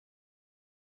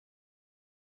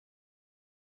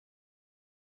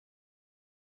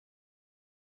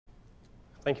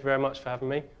Thank you very much for having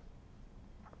me.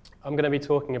 I'm going to be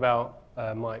talking about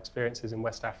my experiences in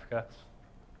West Africa.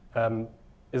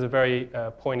 There's a very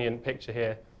poignant picture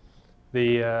here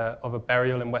of a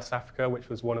burial in West Africa, which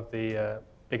was one of the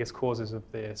biggest causes of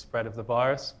the spread of the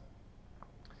virus.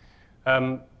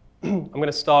 I'm going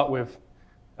to start with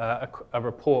a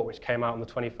report which came out on the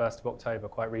 21st of October,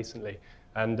 quite recently.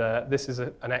 And this is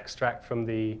an extract from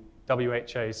the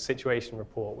WHO's Situation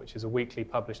Report, which is a weekly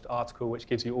published article which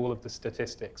gives you all of the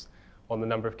statistics on the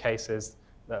number of cases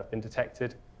that have been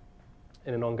detected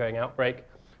in an ongoing outbreak.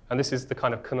 And this is the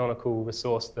kind of canonical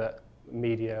resource that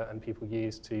media and people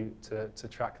use to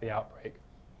track the outbreak.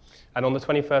 And on the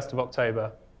 21st of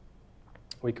October,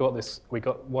 we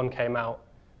got one came out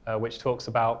which talks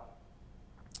about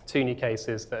 2 new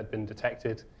cases that had been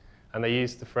detected. And they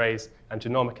used the phrase, and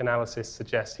genomic analysis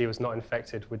suggests he was not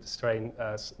infected with the strain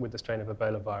of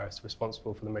Ebola virus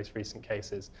responsible for the most recent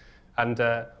cases. And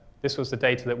this was the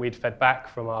data that we'd fed back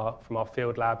from our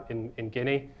field lab in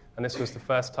Guinea. And this was the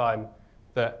first time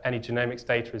that any genomics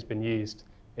data has been used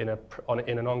in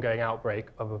an ongoing outbreak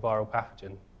of a viral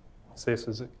pathogen. So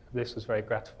this was very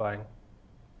gratifying.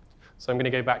 So I'm going to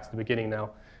go back to the beginning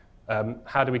now.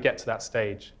 How do we get to that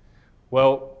stage?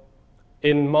 Well,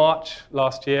 in March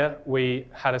last year, we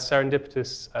had a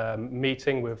serendipitous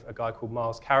meeting with a guy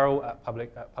called Carroll at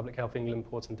Public Health England,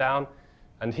 Porton Down,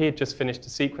 and he had just finished a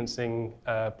sequencing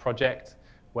project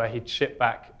where he'd shipped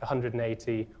back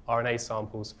 180 RNA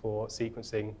samples for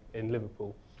sequencing in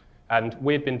Liverpool. And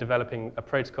we'd been developing a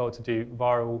protocol to do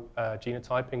viral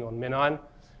genotyping on MinION,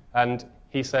 and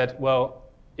he said, well,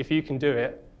 if you can do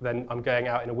it, then I'm going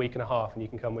out in a week and a half and you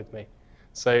can come with me.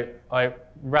 So I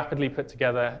rapidly put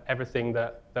together everything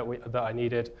that I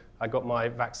needed. I got my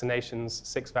vaccinations,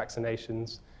 6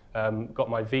 vaccinations, got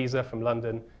my visa from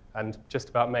London, and just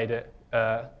about made it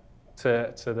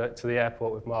to the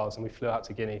airport with Miles, and we flew out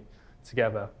to Guinea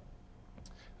together.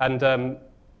 And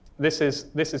this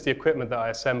is the equipment that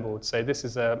I assembled. So this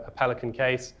is a Pelican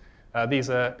case. These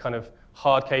are kind of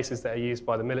hard cases that are used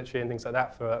by the military and things like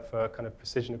that for kind of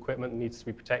precision equipment that needs to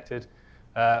be protected.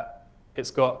 It's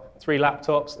got 3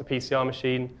 laptops, a PCR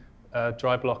machine, a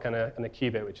dry block, and a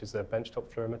qubit, which is a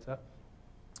benchtop fluorimeter.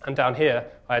 And down here,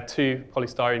 I had 2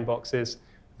 polystyrene boxes.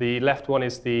 The left one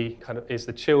is the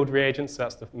chilled reagents, so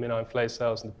that's the MinION flow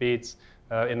cells and the beads.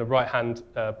 In the right-hand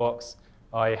box,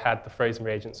 I had the frozen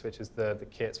reagents, which is the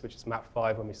kits, which is map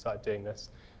 5 when we started doing this.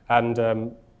 And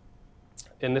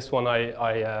in this one,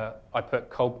 I put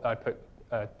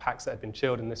packs that had been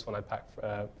chilled. In this one, I packed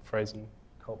frozen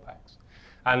cold packs.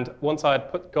 And once I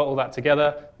had got all that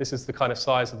together, this is the kind of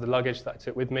size of the luggage that I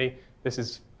took with me. This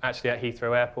is actually at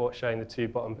Heathrow Airport, showing the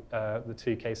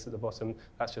 2 cases at the bottom.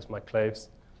 That's just my clothes.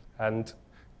 And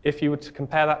if you were to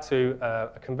compare that to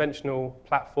a conventional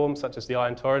platform, such as the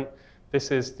Ion Torrent,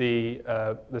 this is the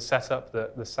setup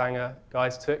that the Sanger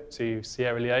guys took to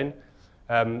Sierra Leone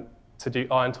to do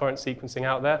Ion Torrent sequencing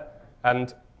out there.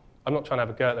 And I'm not trying to have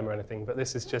a go at them or anything, but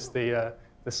this is just the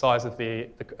size of the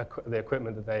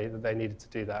equipment that they needed to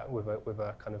do that with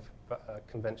a kind of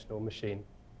conventional machine.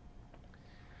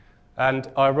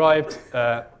 And I arrived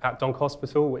at Donk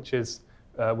Hospital, which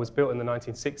was built in the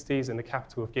 1960s in the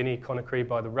capital of Guinea, Conakry,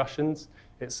 by the Russians.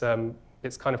 It's kind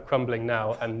of crumbling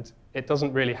now, and it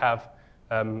doesn't really have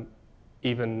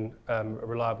even a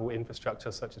reliable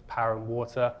infrastructure such as power and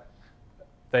water.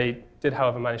 They did,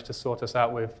 however, manage to sort us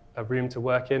out with a room to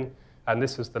work in, and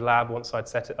this was the lab once I'd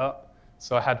set it up.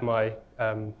 So I had my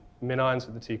MinIONs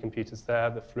with the 2 computers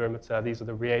there, the fluorimeter. These are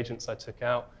the reagents I took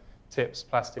out, tips,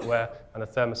 plasticware, and a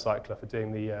thermocycler for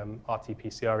doing the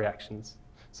RT-PCR reactions.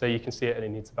 So you can see it, and it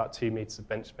needs about 2 meters of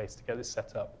bench space to get this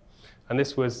set up. And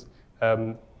this was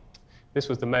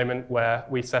the moment where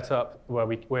we set up, where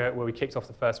we kicked off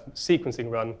the first sequencing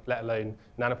run, let alone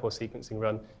Nanopore sequencing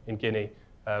run in Guinea.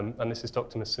 And this is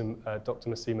Dr.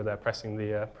 Masuma there pressing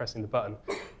the button.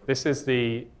 This is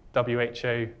the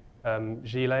WHO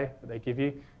gilet that they give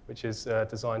you, which is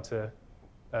designed to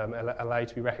allow you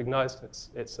to be recognized.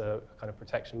 It's a kind of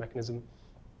protection mechanism.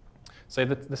 So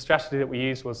the strategy that we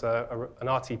used was an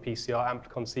RT-PCR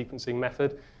amplicon sequencing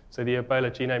method. So the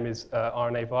Ebola genome is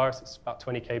RNA virus. It's about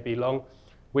 20 kb long.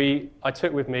 I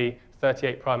took with me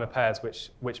 38 primer pairs,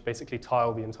 which basically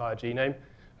tile the entire genome.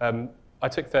 I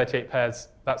took 38 pairs.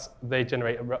 They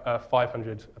generate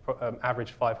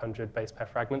average 500 base pair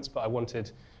fragments, but I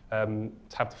wanted to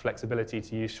have the flexibility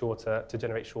to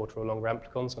generate shorter or longer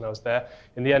amplicons when I was there.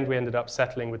 In the end, we ended up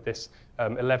settling with this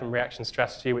 11 reaction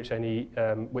strategy, which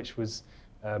was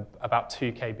about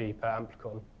 2 kb per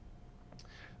amplicon.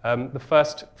 The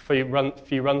first few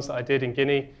runs that I did in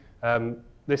Guinea,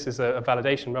 this is a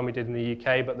validation run we did in the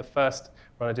UK, but the first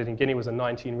run I did in Guinea was a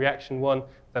 19 reaction one.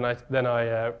 Then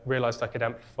I realized I could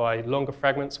amplify longer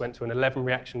fragments, went to an 11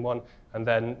 reaction one, and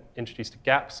then introduced a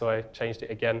gap, so I changed it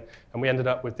again. And we ended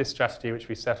up with this strategy, which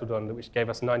we settled on, which gave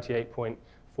us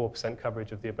 98.4%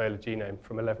 coverage of the Ebola genome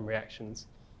from 11 reactions.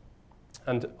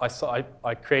 And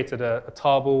I created a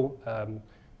tarball,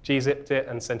 gzipped it,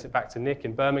 and sent it back to Nick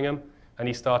in Birmingham. And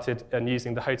he started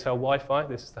using the hotel Wi-Fi.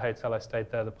 This is the hotel I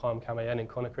stayed there, the Palm Camayen in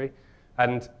Conakry.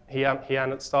 And he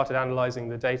started analyzing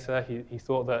the data. He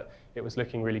thought that it was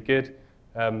looking really good.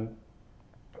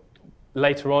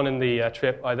 Later on in the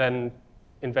trip, I then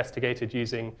investigated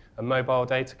using a mobile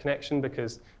data connection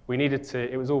because we needed to.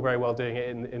 It was all very well doing it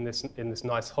in this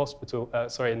nice hospital.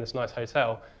 In this nice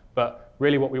hotel. But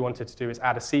really, what we wanted to do is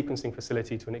add a sequencing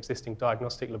facility to an existing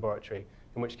diagnostic laboratory.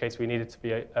 In which case, we needed to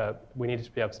be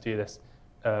able to do this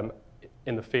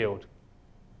in the field.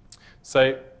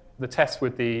 So the tests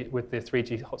with the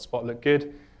 3G hotspot looked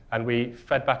good, and we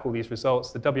fed back all these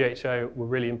results. The WHO were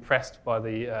really impressed by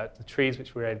the trees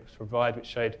which we were able to provide, which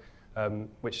showed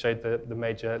the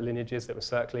major lineages that were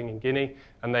circling in Guinea,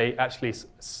 and they actually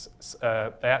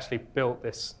built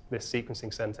this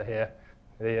sequencing center here.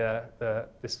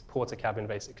 This porter cabin,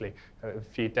 basically, with a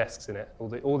few desks in it.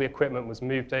 All the equipment was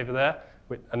moved over there,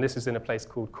 and this is in a place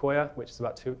called Koya, which is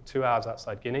about two hours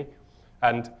outside Guinea.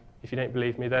 And if you don't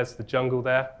believe me, there's the jungle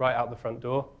there, right out the front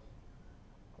door.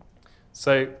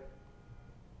 So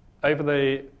over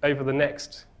the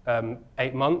next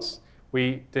 8 months,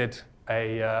 we did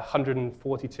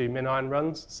 142 MinION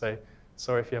runs. So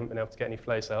sorry if you haven't been able to get any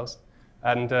flow cells.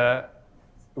 And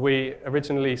we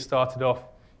originally started off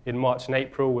in March and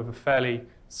April with a fairly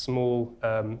small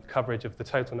coverage of the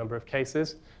total number of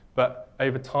cases. But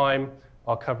over time,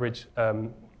 our coverage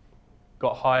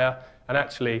got higher. And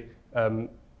actually,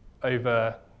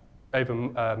 over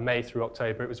May through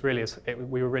October,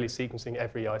 we were really sequencing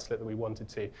every isolate that we wanted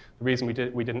to. The reason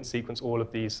we didn't sequence all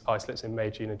of these isolates in May,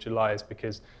 June, and July is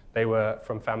because they were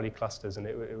from family clusters, and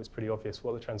it was pretty obvious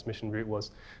what the transmission route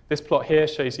was. This plot here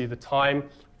shows you the time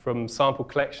from sample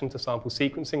collection to sample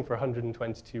sequencing for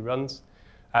 122 runs.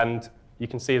 And you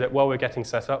can see that while we're getting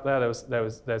set up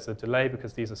there's a delay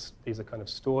because these are kind of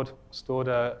stored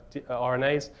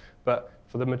RNAs. But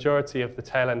for the majority of the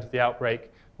tail end of the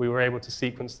outbreak, we were able to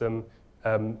sequence them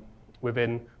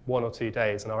within 1 or 2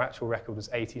 days. And our actual record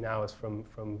was 18 hours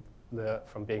from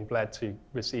being bled to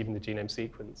receiving the genome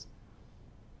sequence.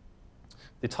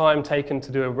 The time taken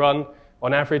to do a run,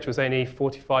 on average, was only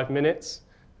 45 minutes.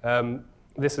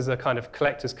 This is a kind of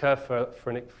collector's curve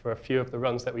for a few of the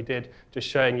runs that we did, just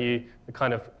showing you the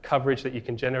kind of coverage that you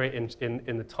can generate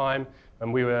in the time.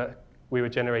 And we were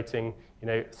generating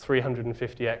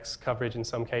 350x coverage in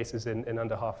some cases in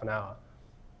under half an hour.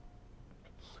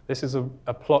 This is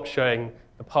a plot showing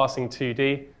the passing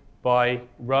 2D by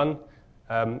run.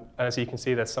 And as you can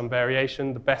see, there's some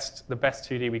variation. The best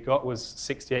 2D we got was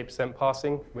 68%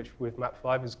 passing, which with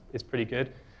map5 is pretty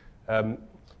good.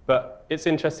 But it's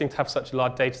interesting to have such a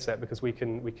large data set because we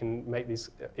can make these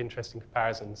interesting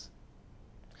comparisons.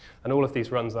 And all of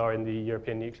these runs are in the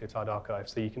European Nucleotide Archive,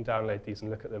 so you can download these and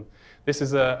look at them. This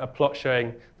is a plot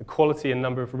showing the quality and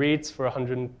number of reads for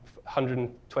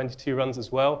 122 runs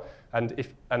as well. And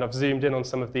I've zoomed in on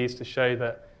some of these to show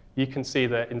that you can see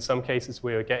that in some cases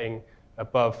we were getting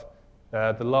above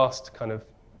the last kind of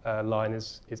line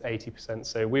is 80%.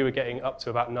 So we were getting up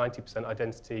to about 90%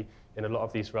 identity in a lot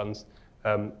of these runs.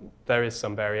 There is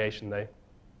some variation though.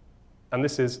 And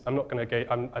this is, I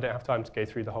don't have time to go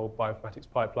through the whole bioinformatics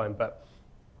pipeline, but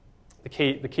the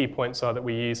key points are that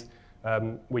we use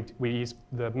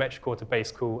the metric order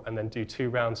base call and then do 2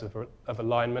 rounds of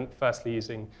alignment, firstly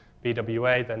using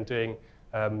BWA, then doing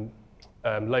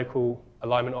local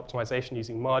alignment optimization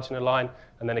using margin align,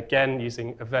 and then again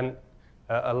using event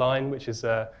align, which is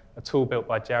a tool built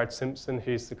by Jared Simpson,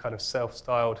 who's the kind of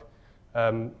self-styled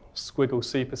squiggle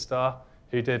superstar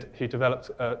who developed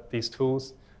these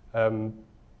tools. And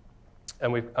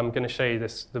I'm going to show you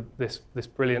this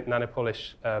brilliant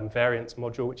nanopolish variants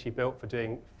module which he built for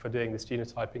doing this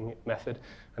genotyping method,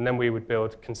 and then we would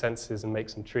build consensuses and make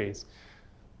some trees.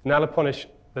 The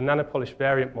nanopolish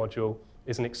variant module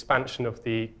is an expansion of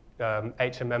the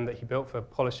HMM that he built for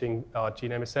polishing our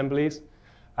genome assemblies,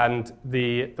 and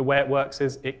the way it works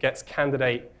is it gets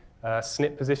candidate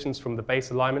SNP positions from the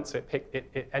base alignment, so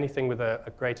anything with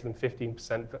a greater than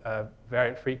 15%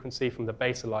 variant frequency from the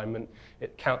base alignment,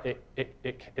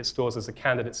 it stores as a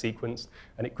candidate sequence,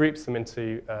 and it groups them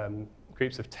into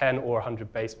groups of 10 or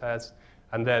 100 base pairs,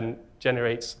 and then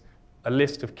generates a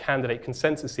list of candidate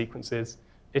consensus sequences,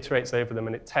 iterates over them,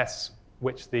 and it tests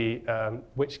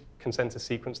which consensus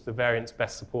sequence the variants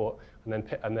best support,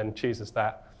 and then chooses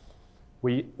that.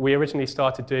 We originally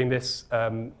started doing this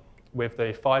with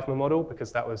the 5-mer model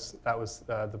because that was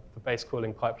the base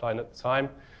calling pipeline at the time.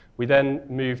 We then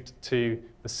moved to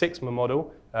the 6-mer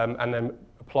model and then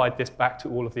applied this back to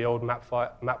all of the old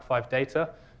map5 data.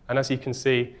 And as you can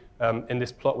see in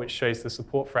this plot, which shows the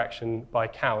support fraction by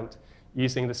count,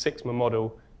 using the 6-mer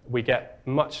model, we get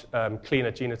much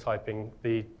cleaner genotyping.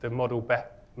 The model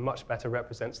much better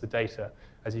represents the data,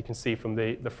 as you can see from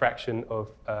the fraction of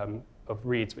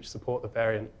reads which support the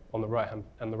variant on the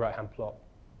right-hand plot.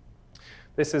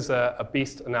 This is a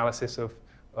beast analysis of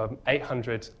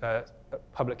 800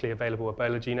 publicly available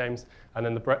Ebola genomes, and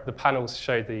then the panels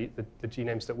show the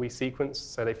genomes that we sequence.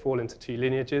 So they fall into 2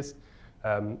 lineages,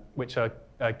 which are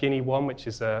Guinea 1, which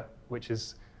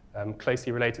is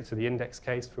closely related to the index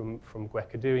case from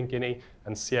Gwekadu in Guinea,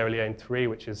 and Sierra Leone 3,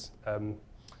 which is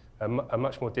a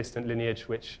much more distant lineage,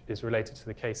 which is related to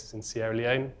the cases in Sierra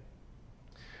Leone.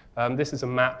 This is a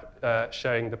map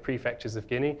showing the prefectures of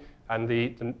Guinea, and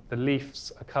the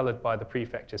leaves are colored by the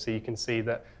prefecture, so you can see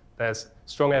that there's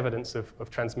strong evidence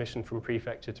of transmission from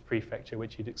prefecture to prefecture,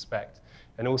 which you'd expect.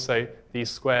 And also,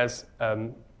 these squares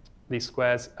at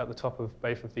the top of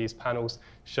both of these panels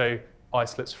show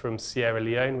isolates from Sierra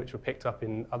Leone, which were picked up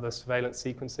in other surveillance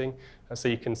sequencing. And so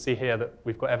you can see here that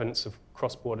we've got evidence of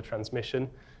cross-border transmission.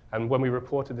 And when we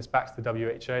reported this back to the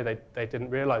WHO, they didn't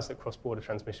realize that cross-border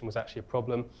transmission was actually a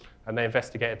problem. And they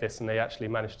investigated this, and they actually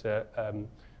managed to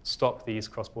stop these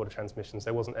cross-border transmissions.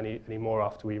 There wasn't any more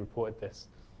after we reported this.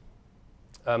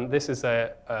 This is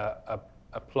a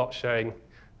plot showing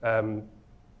one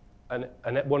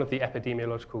of the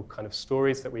epidemiological kind of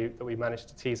stories that we managed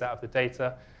to tease out of the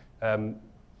data.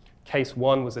 Case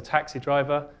 1 was a taxi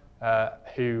driver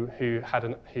who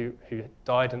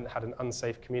died and had an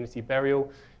unsafe community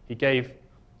burial. He gave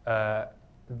the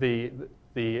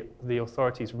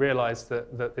authorities realized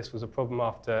that this was a problem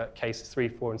after cases 3,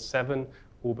 4, and 7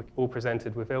 all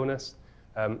presented with illness,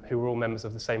 who were all members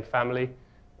of the same family.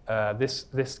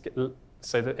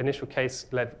 So the initial case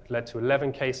led to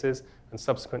 11 cases, and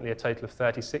subsequently a total of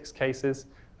 36 cases,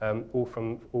 all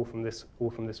from this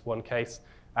one case.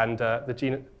 And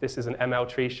this is an ML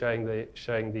tree showing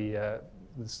the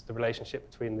relationship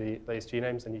between those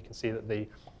genomes, and you can see that the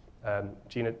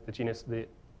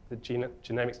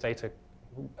genomics data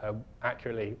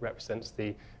accurately represents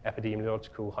the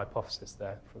epidemiological hypothesis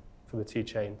there for the 2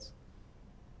 chains.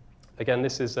 Again,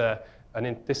 this is a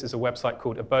website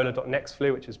called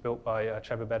Ebola.nextflu, which is built by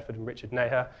Trevor Bedford and Richard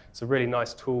Neher. It's a really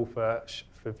nice tool for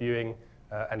viewing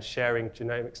and sharing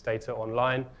genomics data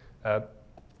online.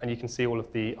 And you can see all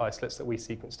of the isolates that we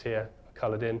sequenced here are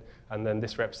colored in, and then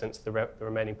this represents the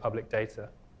remaining public data.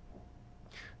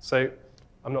 So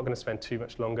I'm not going to spend too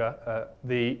much longer.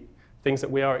 The things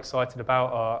that we are excited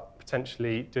about are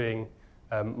potentially doing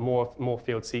more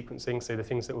field sequencing. So the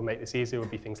things that will make this easier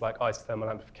would be things like isothermal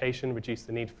amplification, reduce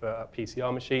the need for a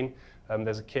PCR machine.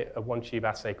 There's a one-tube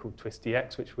assay called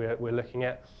TwistDX, which we're looking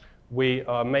at. We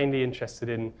are mainly interested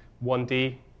in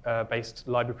 1D-based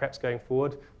library preps going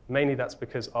forward. Mainly that's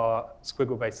because our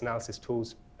squiggle-based analysis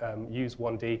tools use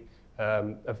 1D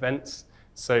events.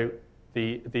 So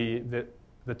the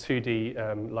 2D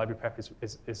library prep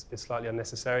is slightly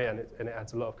unnecessary, and it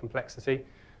adds a lot of complexity.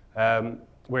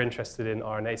 We're interested in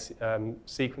RNA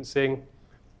sequencing.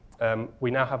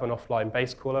 We now have an offline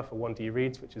base caller for 1D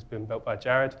reads, which has been built by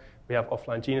Jared. We have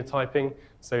offline genotyping.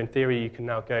 So in theory, you can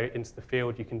now go into the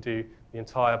field. You can do the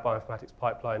entire bioinformatics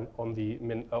pipeline on the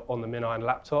MinION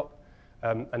laptop.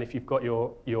 And if you've got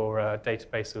your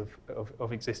database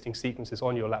of existing sequences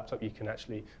on your laptop, you can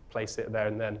actually place it there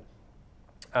and then.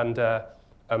 And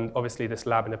obviously, this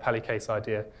lab in a Pally case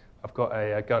idea, I've got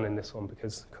a gun in this one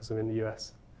because I'm in the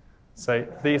US. So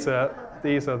these are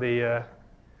the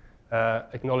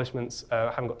acknowledgements.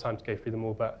 I haven't got time to go through them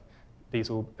all, but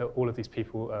all of these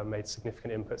people made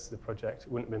significant inputs to the project.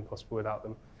 It wouldn't have been possible without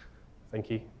them. Thank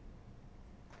you.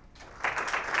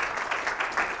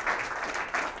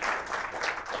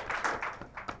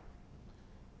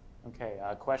 Okay,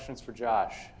 questions for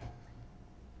Josh?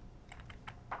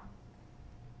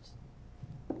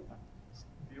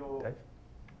 For your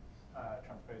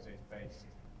transposase based,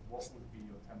 what would be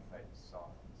your template size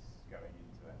going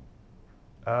into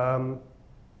it?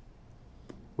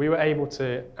 We were able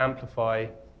to amplify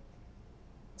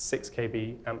 6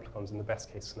 kb amplicons in the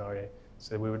best case scenario.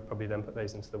 So we would probably then put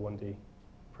those into the 1D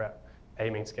prep,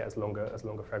 aiming to get as longer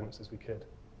fragments as we could.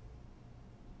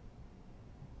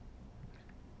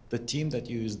 The team that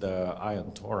used the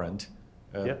ION torrent,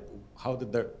 Yeah. how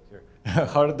did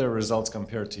their results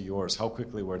compare to yours? How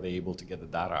quickly were they able to get the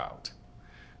data out?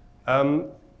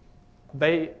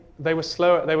 They were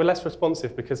slower. They were less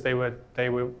responsive because they were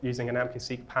using an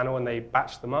AmpliSeq panel and they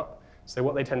batched them up. So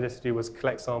what they tended to do was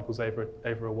collect samples over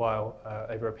a while,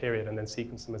 over a period, and then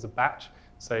sequence them as a batch.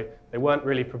 So they weren't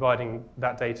really providing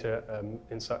that data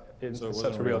in such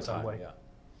a real-time way. Yeah.